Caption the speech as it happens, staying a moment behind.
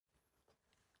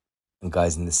And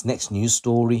guys, in this next news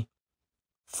story,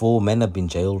 4 men have been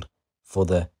jailed for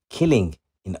the killing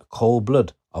in cold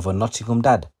blood of a Nottingham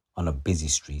dad on a busy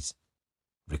street.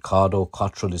 Ricardo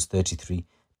Cotteral is 33,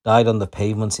 died on the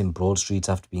pavements in Broad Street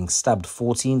after being stabbed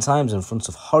 14 times in front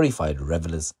of horrified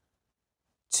revellers.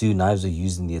 2 knives were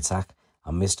used in the attack,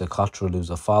 and Mr Cotteral, who was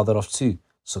a father of 2,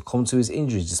 succumbed to his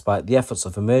injuries despite the efforts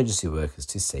of emergency workers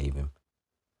to save him.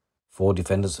 4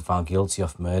 defendants were found guilty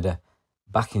of murder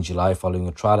back in July following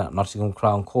a trial at Nottingham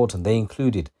Crown Court, and they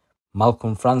included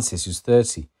Malcolm Francis, who's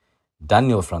 30,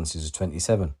 Daniel Francis, who's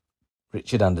 27,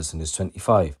 Richard Anderson, who's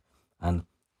 25, and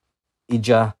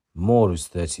Ija Moore, who's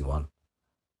 31.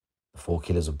 The 4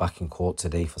 killers were back in court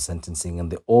today for sentencing,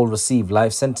 and they all received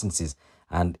life sentences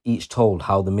and each told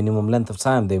how the minimum length of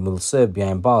time they will serve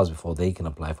behind bars before they can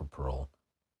apply for parole.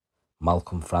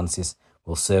 Malcolm Francis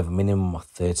will serve a minimum of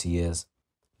 30 years.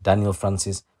 Daniel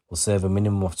Francis will serve a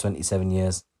minimum of 27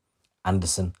 years.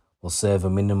 Anderson will serve a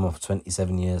minimum of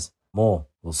 27 years. Moore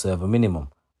will serve a minimum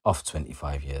of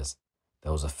 25 years.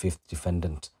 There was a 5th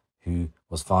defendant who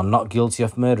was found not guilty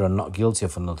of murder and not guilty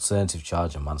of an alternative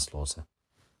charge of manslaughter.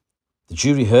 The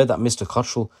jury heard that Mr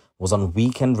Cotteral was on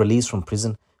weekend release from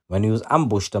prison when he was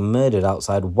ambushed and murdered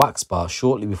outside Wax Bar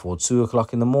shortly before 2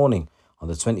 o'clock in the morning on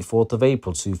the 24th of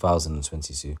April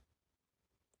 2022.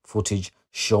 Footage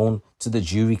shown to the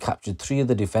jury captured 3 of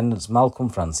the defendants, Malcolm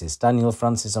Francis, Daniel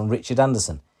Francis and Richard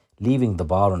Anderson, leaving the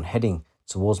bar and heading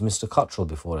towards Mr Cotteral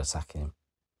before attacking him.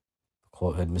 The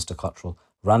court heard Mr Cotteral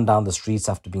ran down the streets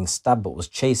after being stabbed but was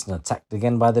chased and attacked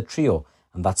again by the trio,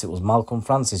 and that it was Malcolm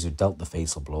Francis who dealt the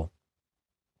fatal blow.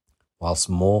 Whilst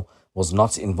Moore was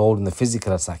not involved in the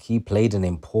physical attack, he played an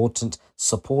important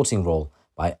supporting role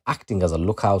by acting as a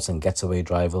lookout and getaway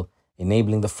driver,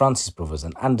 enabling the Francis brothers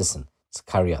and Anderson to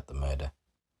carry out the murder.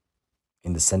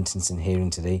 In the sentencing hearing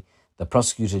today, the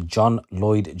prosecutor John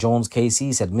Lloyd Jones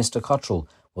KC said Mr Cotteral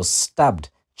was stabbed,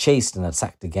 chased and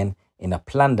attacked again in a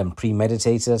planned and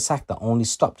premeditated attack that only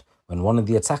stopped when one of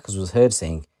the attackers was heard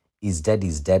saying, he's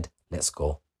dead, let's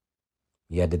go."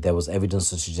 He added there was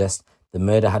evidence to suggest the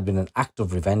murder had been an act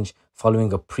of revenge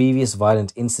following a previous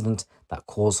violent incident that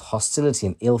caused hostility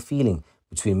and ill feeling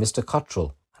between Mr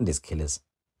Cotteral and his killers.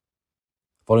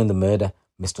 Following the murder,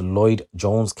 Mr Lloyd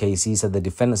Jones KC said the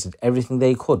defendants did everything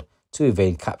they could to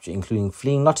evade capture, including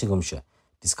fleeing Nottinghamshire,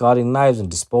 discarding knives and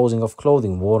disposing of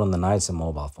clothing worn on the nights and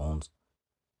mobile phones.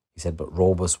 He said, but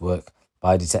robust work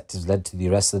by detectives led to the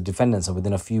arrest of the defendants, and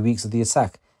within a few weeks of the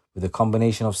attack, with a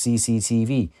combination of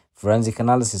CCTV, forensic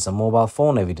analysis and mobile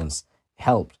phone evidence,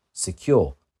 helped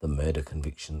secure the murder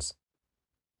convictions.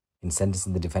 In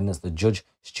sentencing the defendants, the judge,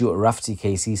 Stuart Rafferty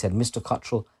KC, said Mr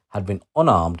Cotteral had been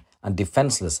unarmed and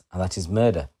defenceless and that his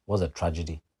murder was a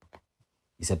tragedy.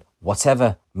 He said,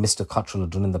 whatever Mr Cotteral had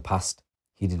done in the past,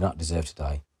 he did not deserve to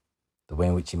die. The way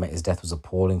in which he met his death was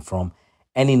appalling from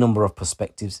any number of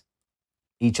perspectives.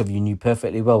 Each of you knew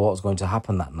perfectly well what was going to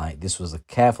happen that night. This was a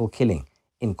careful killing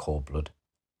in cold blood.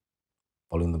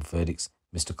 Following the verdicts,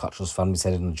 Mr Cotteral's family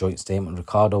said in a joint statement,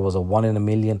 Ricardo was a 1 in a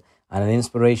million and an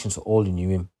inspiration to all who knew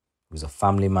him. He was a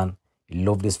family man. He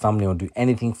loved his family and would do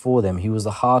anything for them. He was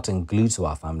the heart and glue to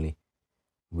our family.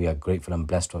 We are grateful and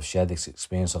blessed to have shared this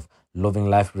experience of loving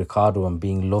life with Ricardo and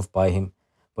being loved by him.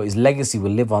 But his legacy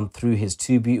will live on through his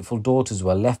 2 beautiful daughters who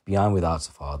are left behind without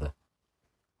a father.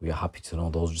 We are happy to know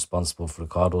those responsible for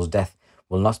Ricardo's death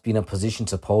will not be in a position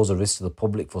to pose a risk to the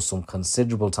public for some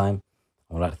considerable time.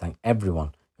 I would like to thank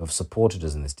everyone who have supported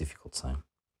us in this difficult time.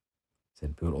 He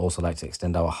said, we would also like to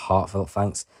extend our heartfelt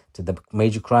thanks to the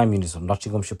major crime units of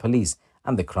Nottinghamshire Police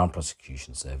and the Crown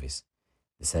Prosecution Service.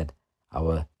 They said,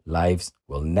 our lives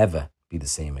will never be the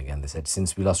same again. They said,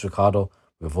 since we lost Ricardo,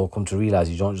 we've all come to realise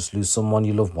you don't just lose someone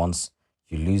you love once,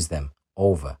 you lose them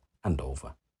over and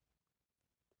over.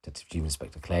 Detective Chief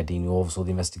Inspector Claire Dean, who oversaw the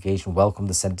investigation, welcomed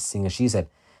the sentencing, and she said,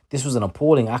 this was an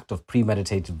appalling act of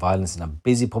premeditated violence in a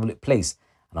busy public place,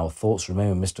 and our thoughts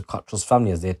remain with Mr Cotteral's family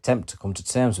as they attempt to come to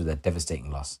terms with their devastating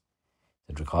loss.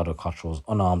 Said Ricardo Cotteral was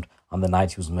unarmed on the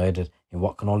night he was murdered in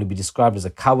what can only be described as a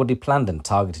cowardly planned and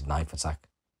targeted knife attack.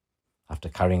 After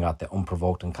carrying out their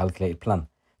unprovoked and calculated plan,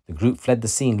 the group fled the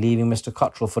scene, leaving Mr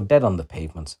Cotteral for dead on the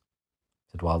pavement.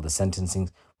 Said while the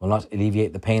sentencing will not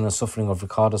alleviate the pain and suffering of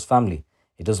Ricardo's family,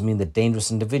 it does mean that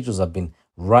dangerous individuals have been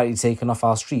rightly taken off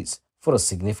our streets for a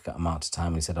significant amount of time.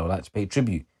 And he said, I would like to pay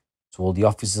tribute to all the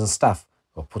officers and staff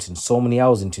who have put in so many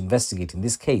hours into investigating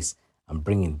this case and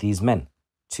bringing these men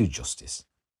to justice.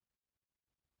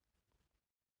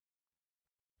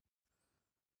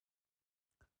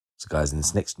 So guys, in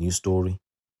this next news story,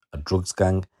 a drugs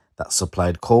gang that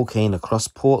supplied cocaine across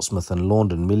Portsmouth and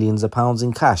laundered millions of pounds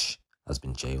in cash has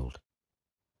been jailed.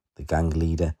 The gang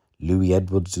leader, Louis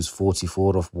Edwards, who's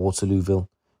 44, of Waterlooville,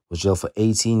 was jailed for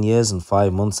 18 years and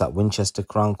 5 months at Winchester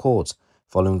Crown Court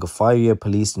following a 5-year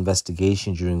police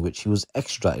investigation during which he was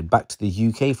extradited back to the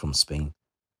UK from Spain.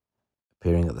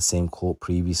 Appearing at the same court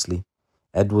previously,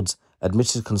 Edwards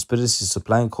admitted conspiracy to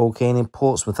supplying cocaine in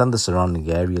Portsmouth and the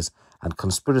surrounding areas and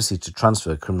conspiracy to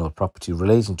transfer criminal property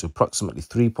relating to approximately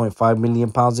 £3.5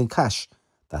 million in cash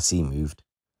that he moved.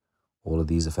 All of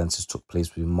these offences took place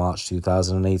between March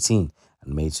 2018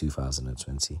 and May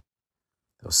 2020. There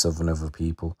were 7 other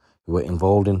people who were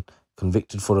involved in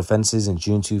convicted for offences in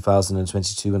June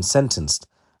 2022 and sentenced,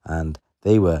 and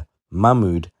they were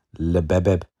Mahmoud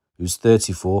Lebebeb, who's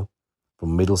 34,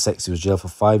 from Middlesex. He was jailed for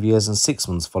 5 years and 6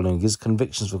 months following his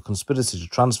convictions for conspiracy to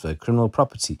transfer criminal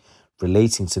property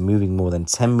relating to moving more than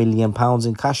 £10 million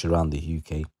in cash around the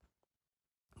UK.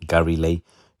 Gary Lay,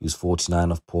 who's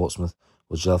 49, of Portsmouth,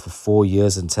 was jailed for 4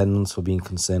 years and 10 months for being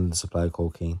concerned in the supply of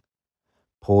cocaine.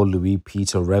 Paul Louis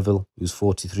Peter Revel, who's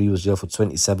 43, was jailed for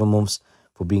 27 months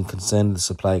for being concerned in the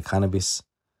supply of cannabis.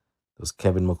 There was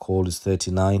Kevin McCall, who's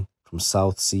 39, from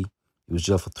Southsea. He was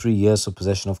jailed for 3 years for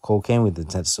possession of cocaine with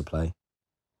intent to supply. You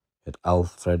had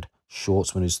Alfred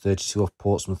Shortsman, who's 32, of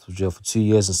Portsmouth, was jailed for 2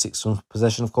 years and 6 months for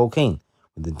possession of cocaine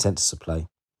with intent to supply.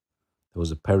 There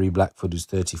was a Perry Blackford, who's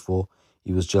 34.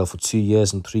 He was jailed for 2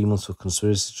 years and 3 months for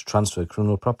conspiracy to transfer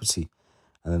criminal property.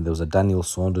 And then there was a Daniel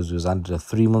Saunders, who was handed a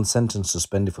 3-month sentence,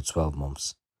 suspended for 12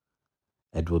 months.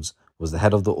 Edwards was the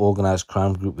head of the organised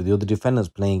crime group, with the other defendants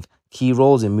playing key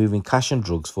roles in moving cash and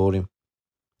drugs for him.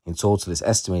 In total, it's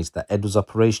estimated that Edwards'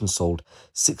 operation sold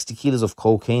 60 kilos of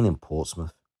cocaine in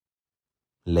Portsmouth.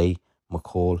 Lay,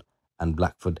 McCall and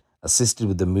Blackford assisted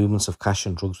with the movements of cash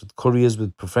and drugs with couriers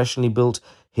with professionally built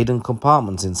hidden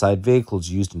compartments inside vehicles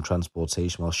used in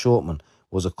transportation, while Shortman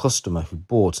was a customer who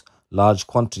bought large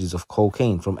quantities of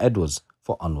cocaine from Edwards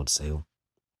for onward sale.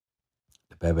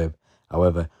 Lebebeb,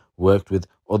 however, worked with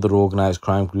other organised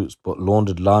crime groups but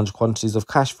laundered large quantities of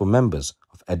cash for members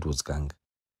of Edwards' gang.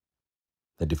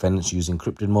 The defendants used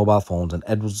encrypted mobile phones, and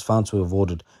Edwards was found to have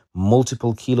ordered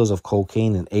multiple kilos of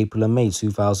cocaine in April and May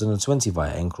 2020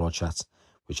 via EncroChat,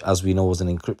 which, as we know, was an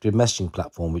encrypted messaging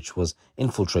platform which was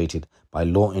infiltrated by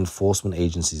law enforcement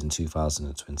agencies in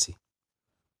 2020.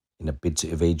 In a bid to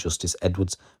evade justice,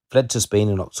 Edwards fled to Spain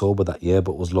in October that year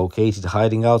but was located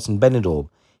hiding out in Benidorm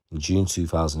in June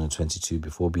 2022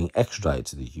 before being extradited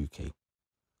to the UK.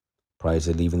 Prior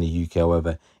to leaving the UK,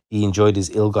 however, he enjoyed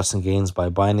his ill-gotten gains by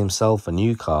buying himself a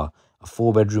new car, a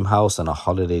 4-bedroom house and a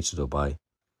holiday to Dubai.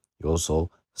 He also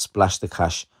splashed the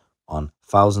cash on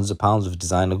thousands of pounds of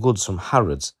designer goods from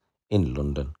Harrods in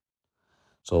London.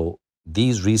 So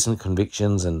these recent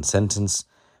convictions and sentence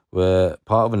were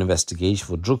part of an investigation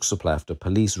for drug supply after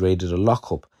police raided a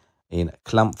lockup in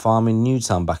Clamp Farm in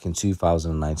Newtown back in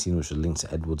 2019, which was linked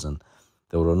to Edwards. And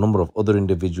there were a number of other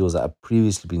individuals that had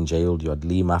previously been jailed. You had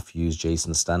Lee Matthews,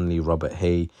 Jason Stanley, Robert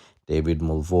Hay, David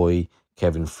Mulvoy,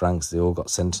 Kevin Franks. They all got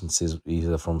sentences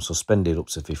either from suspended up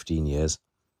to 15 years.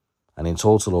 And in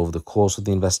total, over the course of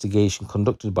the investigation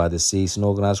conducted by the CS and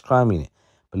Organised Crime Unit,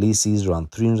 police seized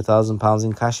around £300,000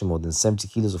 in cash and more than 70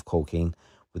 kilos of cocaine,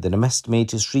 with an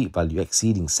estimated street value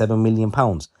exceeding £7 million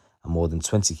and more than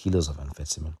 20 kilos of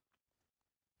amphetamine.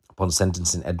 Upon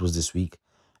sentencing Edwards this week,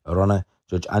 Her Honour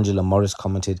Judge Angela Morris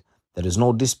commented, "There is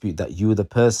no dispute that you were the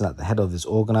person at the head of this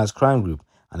organised crime group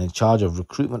and in charge of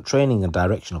recruitment, training and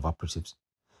direction of operatives.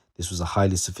 This was a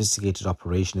highly sophisticated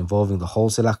operation involving the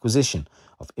wholesale acquisition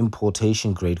of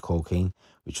importation-grade cocaine,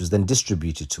 which was then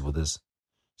distributed to others.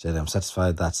 She said, I'm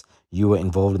satisfied that you were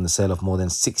involved in the sale of more than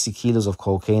 60 kilos of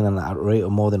cocaine and at a rate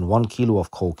of more than 1 kilo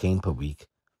of cocaine per week.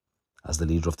 As the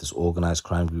leader of this organised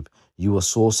crime group, you were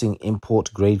sourcing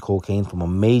import-grade cocaine from a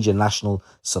major national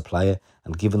supplier,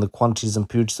 and given the quantities and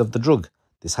purities of the drug,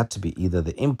 this had to be either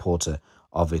the importer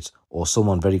of it or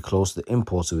someone very close to the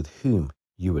importer with whom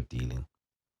you were dealing.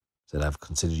 Said, I've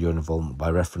considered your involvement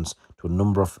by reference to a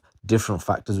number of different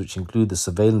factors, which include the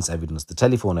surveillance evidence, the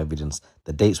telephone evidence,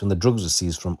 the dates when the drugs were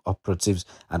seized from operatives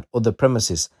and other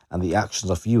premises, and the actions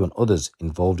of you and others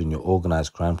involved in your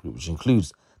organised crime group, which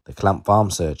includes the Clamp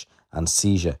Farm search and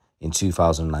seizure in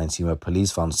 2019, where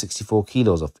police found 64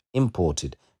 kilos of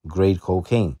imported grade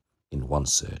cocaine in one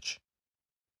search."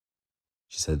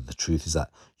 She said, the truth is that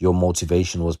your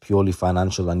motivation was purely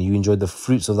financial and you enjoyed the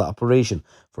fruits of that operation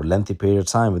for a lengthy period of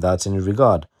time without any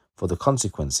regard for the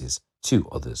consequences to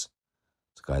others.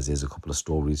 So guys, here's a couple of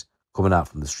stories coming out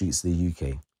from the streets of the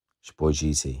UK. It's your boy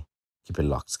GT. Keep it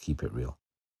locked, keep it real.